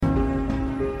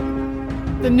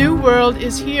The new world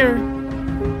is here,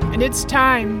 and it's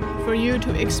time for you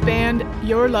to expand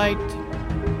your light.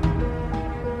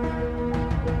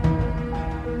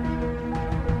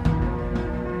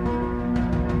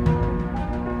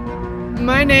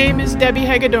 My name is Debbie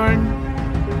Hagedorn,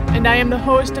 and I am the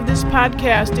host of this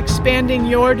podcast, Expanding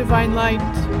Your Divine Light.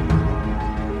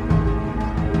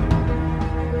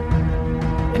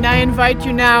 And I invite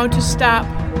you now to stop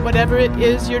whatever it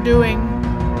is you're doing,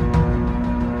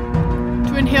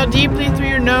 to inhale deeply through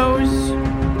your nose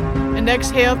and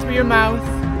exhale through your mouth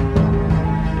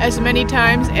as many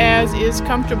times as is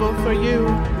comfortable for you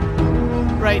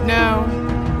right now.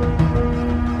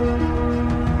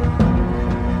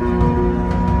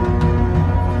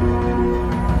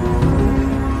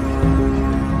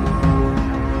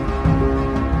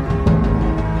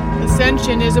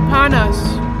 Ascension is upon us,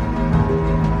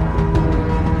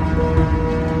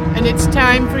 and it's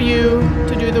time for you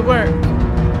to do the work.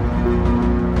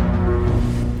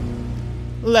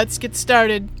 Let's get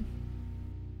started.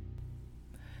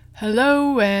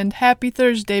 Hello and happy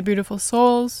Thursday, beautiful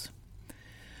souls.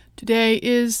 Today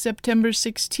is September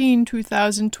 16,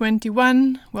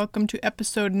 2021. Welcome to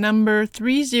episode number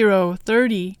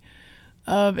 3030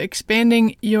 of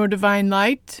Expanding Your Divine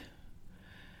Light.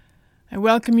 I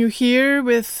welcome you here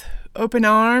with open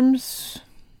arms,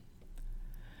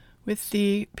 with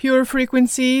the pure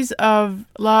frequencies of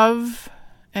love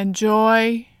and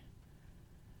joy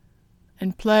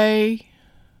and play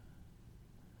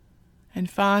and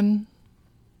fun.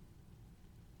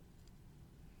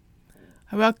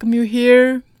 I welcome you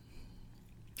here,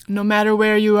 no matter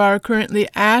where you are currently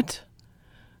at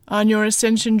on your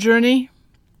ascension journey.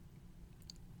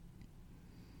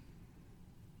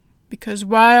 Because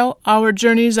while our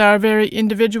journeys are very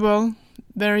individual,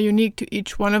 very unique to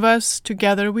each one of us,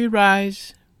 together we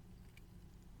rise.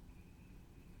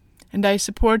 And I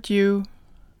support you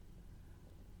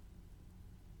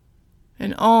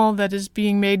in all that is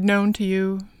being made known to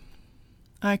you.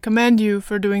 I commend you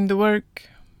for doing the work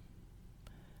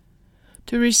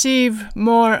to receive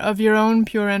more of your own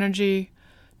pure energy,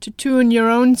 to tune your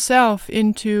own self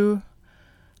into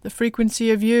the frequency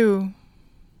of you,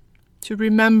 to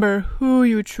remember who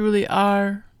you truly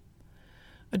are,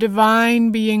 a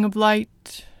divine being of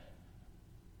light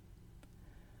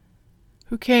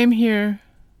who came here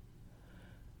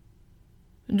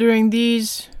during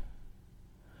these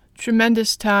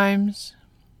tremendous times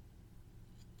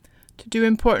to do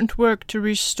important work to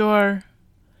restore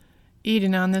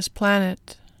Eden on this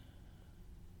planet.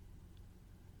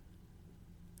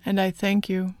 And I thank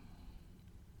you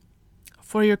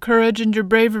for your courage and your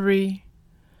bravery,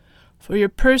 for your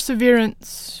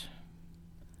perseverance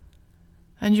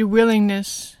and your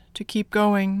willingness to keep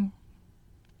going.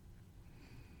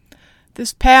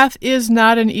 This path is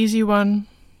not an easy one.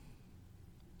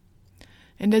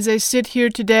 And as I sit here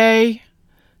today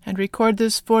and record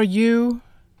this for you,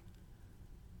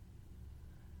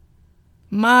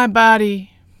 my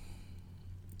body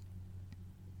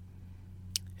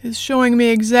is showing me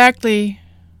exactly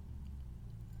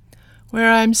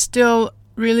where I'm still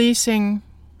releasing,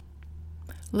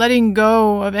 letting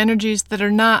go of energies that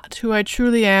are not who I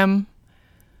truly am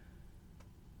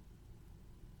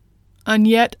on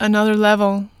yet another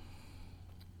level.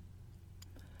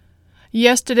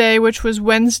 Yesterday, which was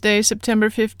Wednesday, September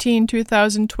 15,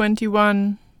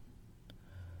 2021,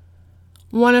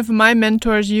 one of my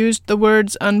mentors used the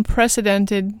words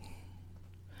unprecedented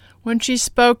when she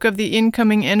spoke of the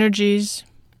incoming energies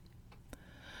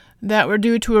that were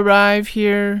due to arrive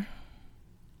here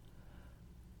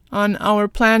on our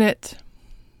planet.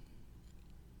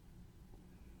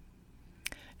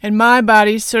 And my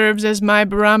body serves as my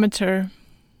barometer.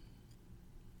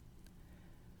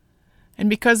 And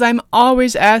because I'm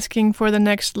always asking for the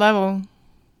next level,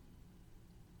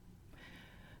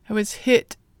 I was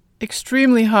hit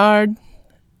extremely hard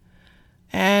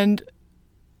and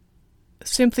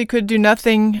simply could do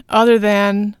nothing other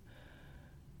than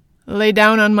lay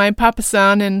down on my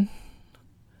papasan and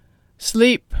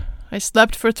sleep. I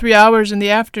slept for 3 hours in the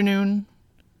afternoon.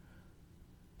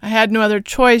 I had no other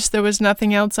choice. There was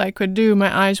nothing else I could do.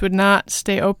 My eyes would not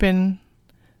stay open.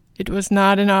 It was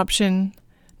not an option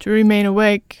to remain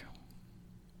awake.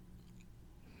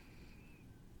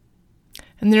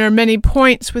 And there are many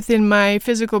points within my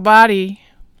physical body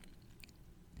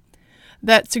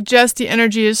that suggest the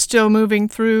energy is still moving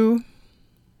through.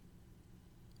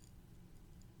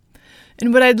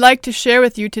 And what I'd like to share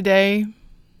with you today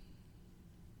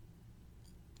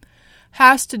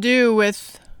has to do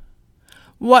with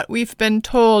what we've been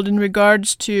told in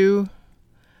regards to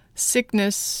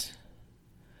sickness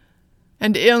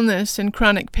and illness and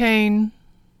chronic pain.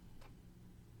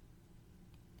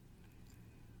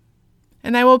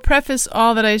 And I will preface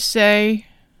all that I say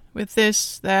with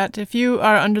this, that if you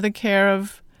are under the care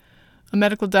of a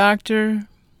medical doctor,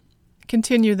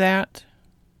 continue that.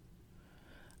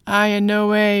 I in no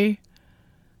way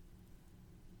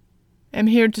am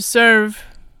here to serve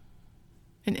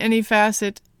in any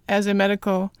facet as a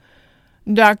medical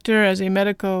doctor, as a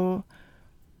medical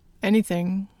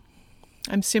anything.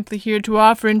 I'm simply here to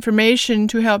offer information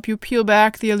to help you peel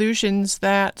back the illusions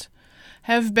that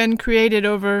have been created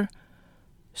over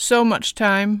so much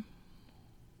time,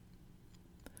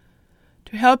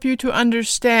 to help you to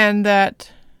understand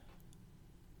that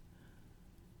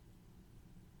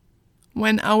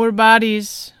when our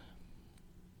bodies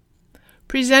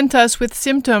present us with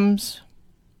symptoms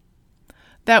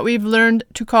that we've learned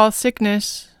to call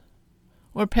sickness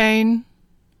or pain,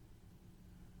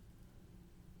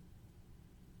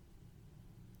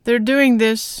 they're doing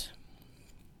this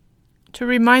to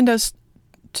remind us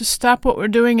to stop what we're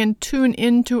doing and tune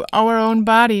into our own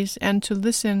bodies and to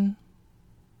listen.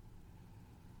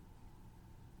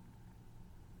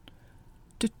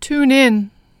 To tune in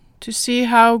to see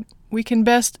how we can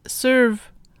best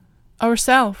serve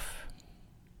ourselves.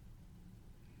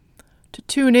 To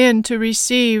tune in to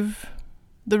receive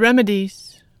the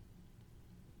remedies.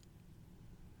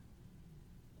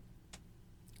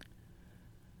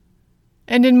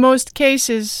 And in most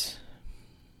cases,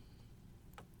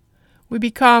 we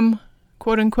become,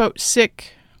 quote-unquote,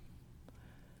 sick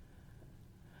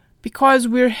because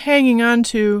we're hanging on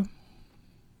to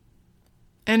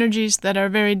energies that are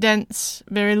very dense,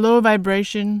 very low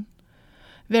vibration,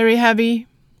 very heavy,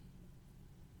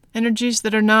 energies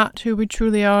that are not who we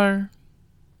truly are.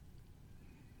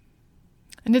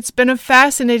 And it's been a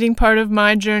fascinating part of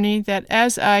my journey that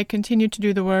as I continue to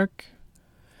do the work,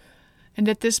 and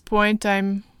at this point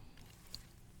I'm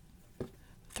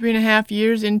 3.5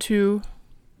 years into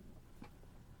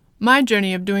my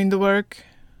journey of doing the work,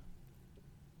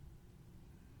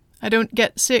 I don't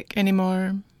get sick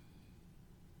anymore.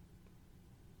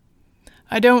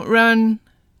 I don't run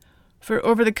for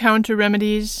over-the-counter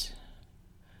remedies.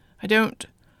 I don't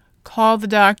call the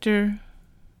doctor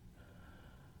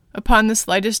upon the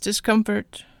slightest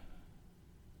discomfort.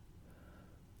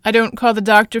 I don't call the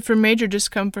doctor for major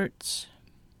discomforts.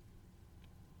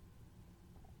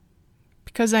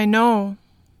 Because I know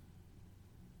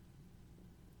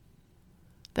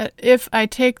that if I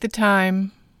take the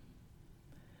time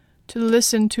to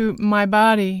listen to my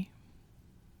body,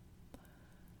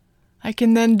 I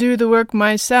can then do the work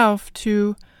myself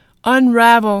to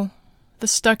unravel the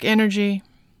stuck energy.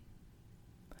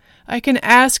 I can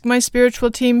ask my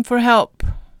spiritual team for help.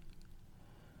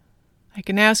 I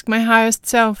can ask my highest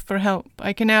self for help.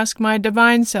 I can ask my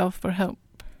divine self for help.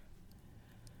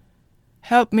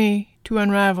 Help me to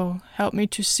unravel. Help me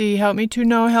to see. Help me to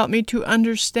know. Help me to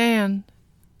understand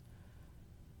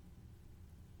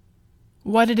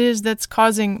what it is that's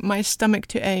causing my stomach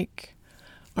to ache,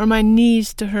 or my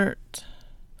knees to hurt,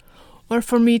 or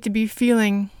for me to be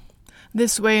feeling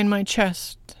this way in my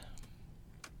chest.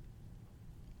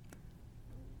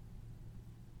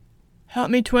 Help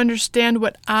me to understand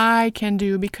what I can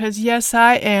do, because yes,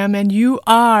 I am, and you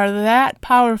are that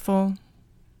powerful.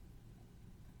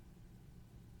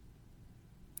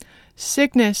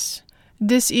 Sickness,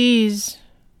 dis-ease,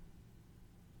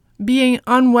 being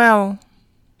unwell.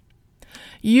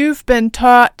 You've been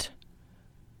taught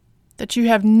that you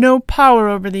have no power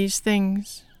over these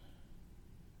things,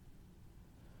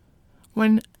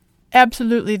 when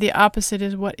absolutely the opposite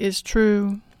is what is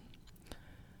true.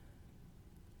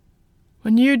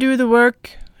 When you do the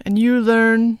work and you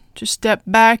learn to step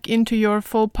back into your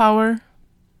full power,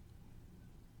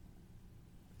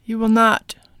 you will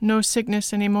not know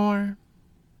sickness anymore.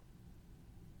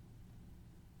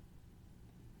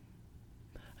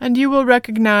 And you will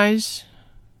recognize,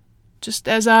 just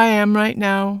as I am right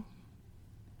now,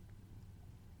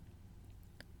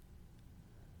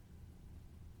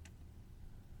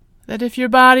 that if your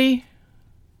body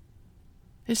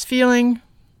is feeling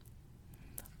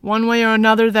one way or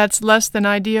another that's less than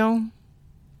ideal,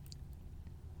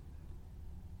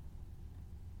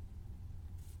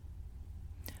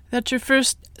 that your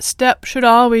first step should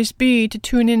always be to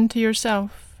tune into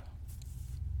yourself.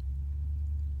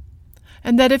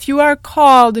 And that if you are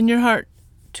called in your heart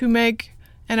to make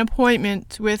an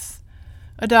appointment with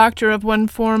a doctor of one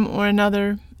form or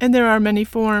another, and there are many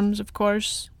forms, of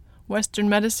course, Western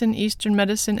medicine, Eastern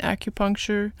medicine,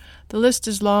 acupuncture, the list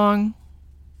is long.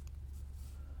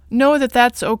 Know that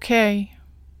that's okay.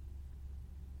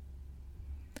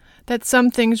 That some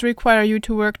things require you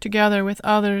to work together with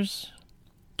others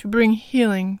to bring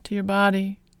healing to your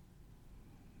body.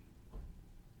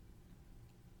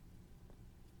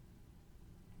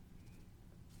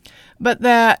 but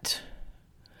that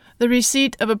the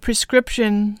receipt of a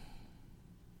prescription,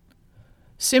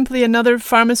 simply another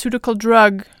pharmaceutical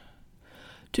drug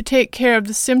to take care of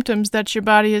the symptoms that your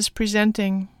body is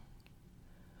presenting,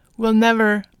 will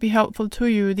never be helpful to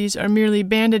you. These are merely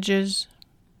bandages.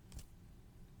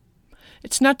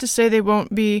 It's not to say they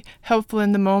won't be helpful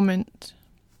in the moment,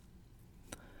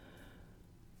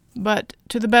 but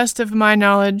to the best of my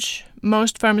knowledge,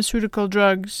 most pharmaceutical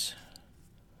drugs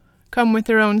come with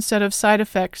their own set of side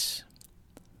effects.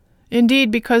 Indeed,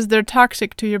 because they're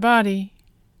toxic to your body.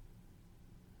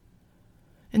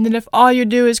 And that if all you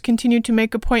do is continue to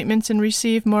make appointments and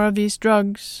receive more of these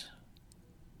drugs,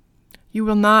 you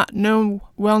will not know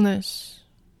wellness.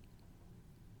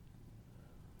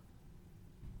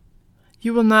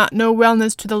 You will not know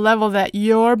wellness to the level that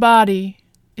your body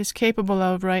is capable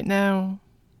of right now.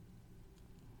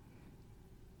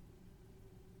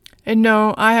 And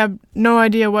no, I have no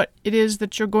idea what it is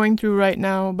that you're going through right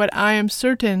now, but I am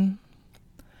certain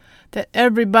that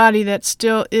everybody that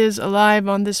still is alive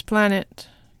on this planet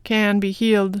can be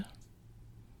healed.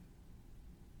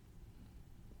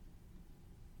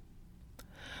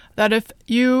 That if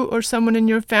you or someone in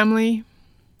your family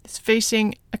is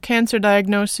facing a cancer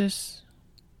diagnosis,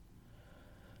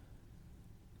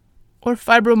 or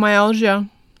fibromyalgia,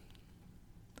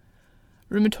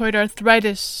 rheumatoid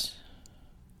arthritis,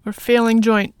 or failing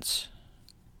joints,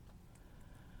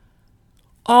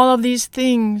 all of these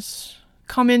things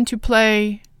come into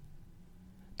play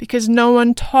because no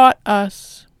one taught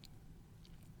us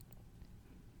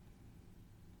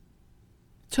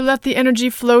to let the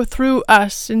energy flow through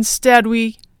us. Instead,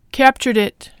 we captured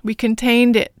it, we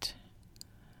contained it,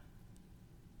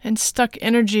 and stuck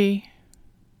energy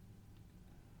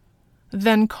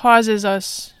then causes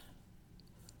us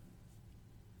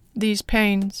these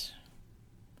pains.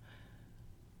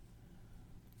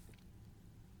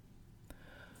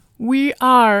 We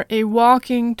are a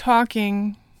walking,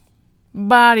 talking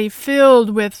body filled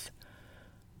with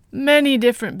many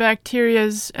different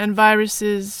bacterias and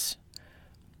viruses,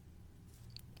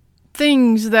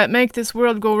 things that make this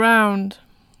world go round,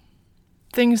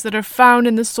 things that are found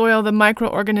in the soil, the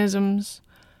microorganisms.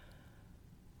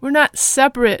 We're not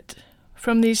separate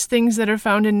from these things that are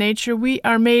found in nature. We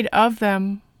are made of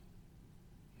them.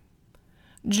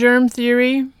 Germ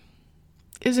theory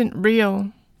isn't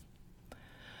real.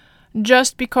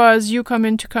 Just because you come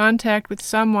into contact with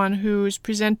someone who's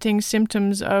presenting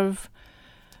symptoms of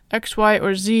X, Y,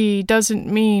 or Z doesn't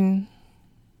mean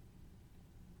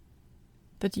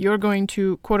that you're going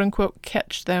to, quote-unquote,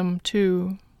 catch them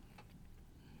too.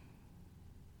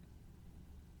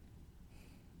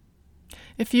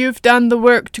 If you've done the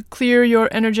work to clear your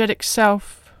energetic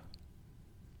self,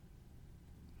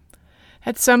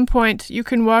 at some point you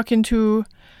can walk into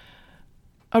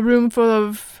a room full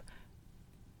of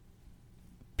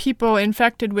people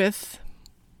infected with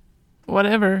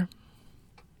whatever,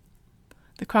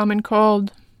 the common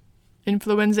cold,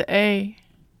 influenza A,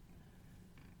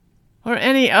 or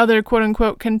any other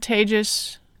quote-unquote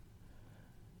contagious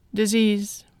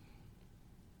disease.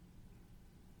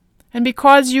 And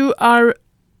because you are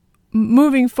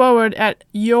moving forward at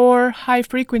your high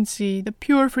frequency, the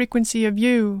pure frequency of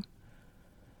you,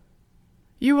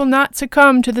 you will not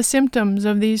succumb to the symptoms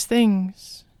of these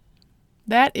things.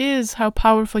 That is how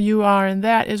powerful you are, and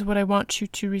that is what I want you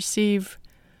to receive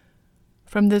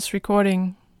from this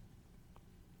recording.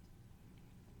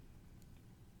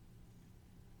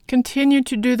 Continue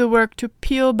to do the work to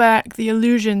peel back the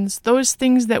illusions, those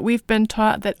things that we've been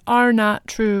taught that are not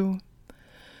true.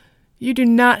 You do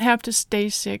not have to stay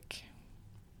sick.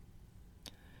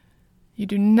 You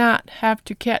do not have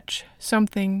to catch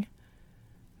something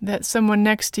that someone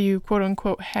next to you, quote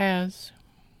unquote, has.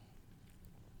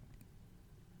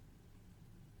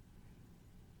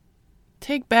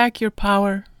 Take back your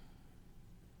power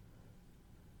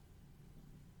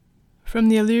from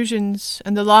the illusions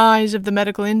and the lies of the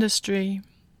medical industry.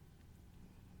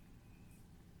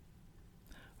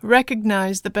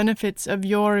 Recognize the benefits of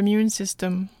your immune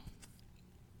system.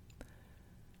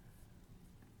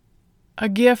 A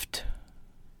gift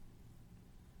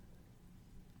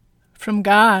from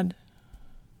God,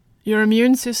 your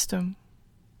immune system.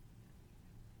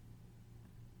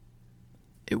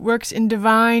 It works in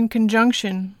divine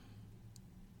conjunction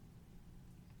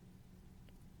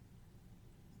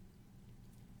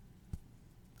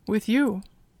with you,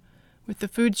 with the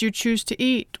foods you choose to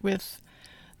eat, with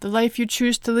the life you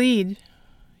choose to lead.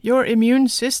 Your immune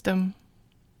system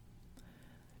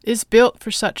is built for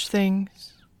such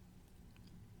things.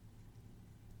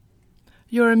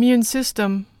 Your immune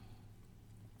system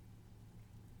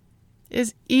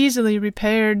is easily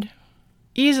repaired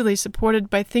easily supported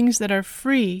by things that are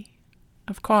free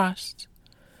of cost.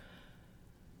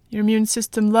 Your immune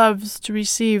system loves to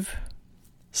receive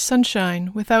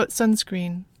sunshine without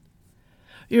sunscreen.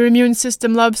 Your immune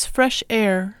system loves fresh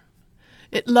air.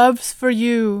 It loves for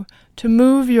you to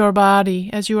move your body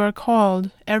as you are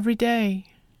called every day.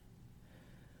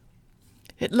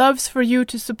 It loves for you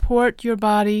to support your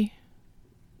body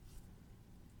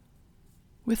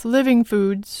with living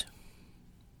foods.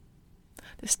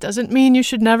 This doesn't mean you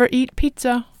should never eat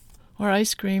pizza or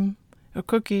ice cream or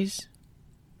cookies.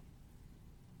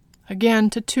 Again,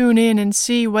 to tune in and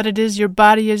see what it is your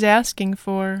body is asking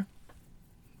for.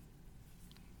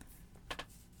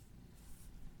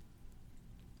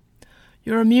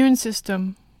 Your immune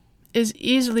system is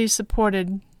easily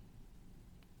supported.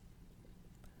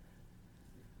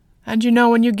 And you know,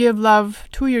 when you give love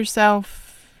to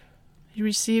yourself, you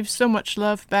receive so much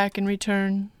love back in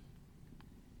return.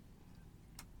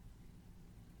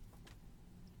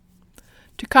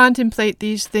 To contemplate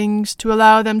these things, to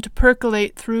allow them to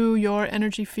percolate through your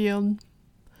energy field,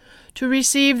 to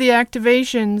receive the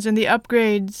activations and the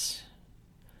upgrades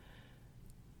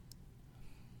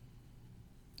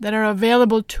that are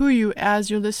available to you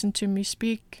as you listen to me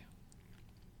speak.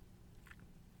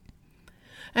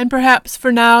 And perhaps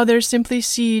for now they're simply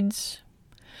seeds,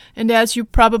 and as you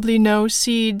probably know,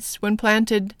 seeds, when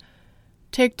planted,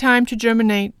 take time to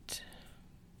germinate.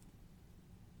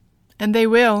 And they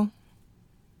will.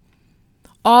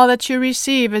 All that you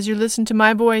receive as you listen to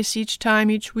my voice each time,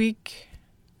 each week,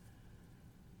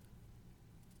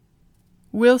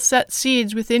 will set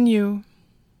seeds within you.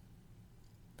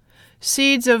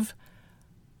 Seeds of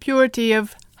purity,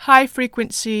 of high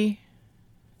frequency,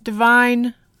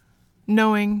 divine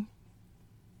knowing.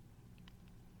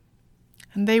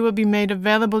 And they will be made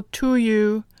available to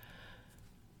you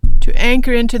to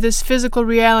anchor into this physical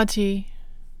reality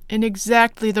in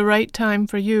exactly the right time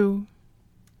for you.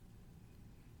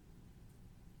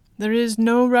 There is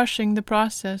no rushing the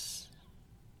process.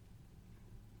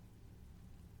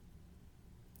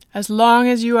 As long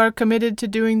as you are committed to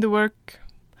doing the work,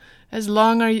 as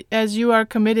long as you are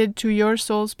committed to your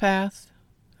soul's path,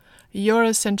 your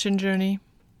ascension journey,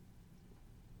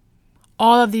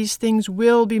 all of these things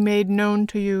will be made known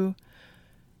to you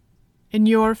in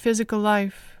your physical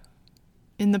life,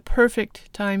 in the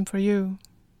perfect time for you.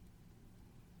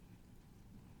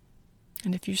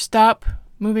 And if you stop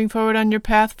moving forward on your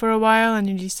path for a while and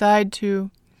you decide to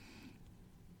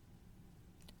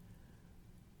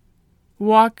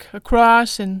walk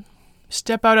across and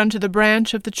step out onto the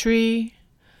branch of the tree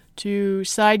to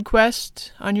side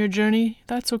quest on your journey,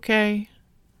 that's okay.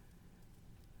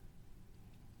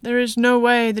 There is no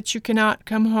way that you cannot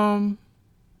come home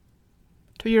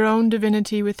to your own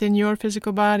divinity within your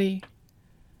physical body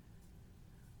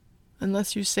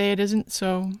unless you say it isn't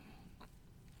so.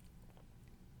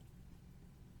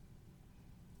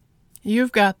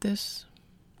 You've got this,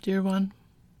 dear one.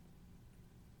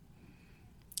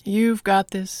 You've got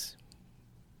this.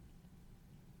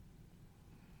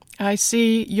 I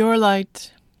see your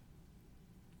light,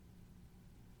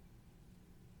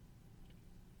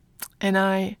 and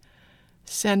I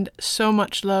send so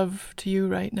much love to you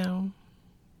right now.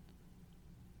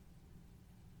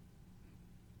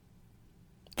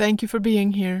 Thank you for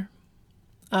being here.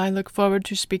 I look forward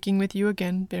to speaking with you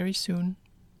again very soon.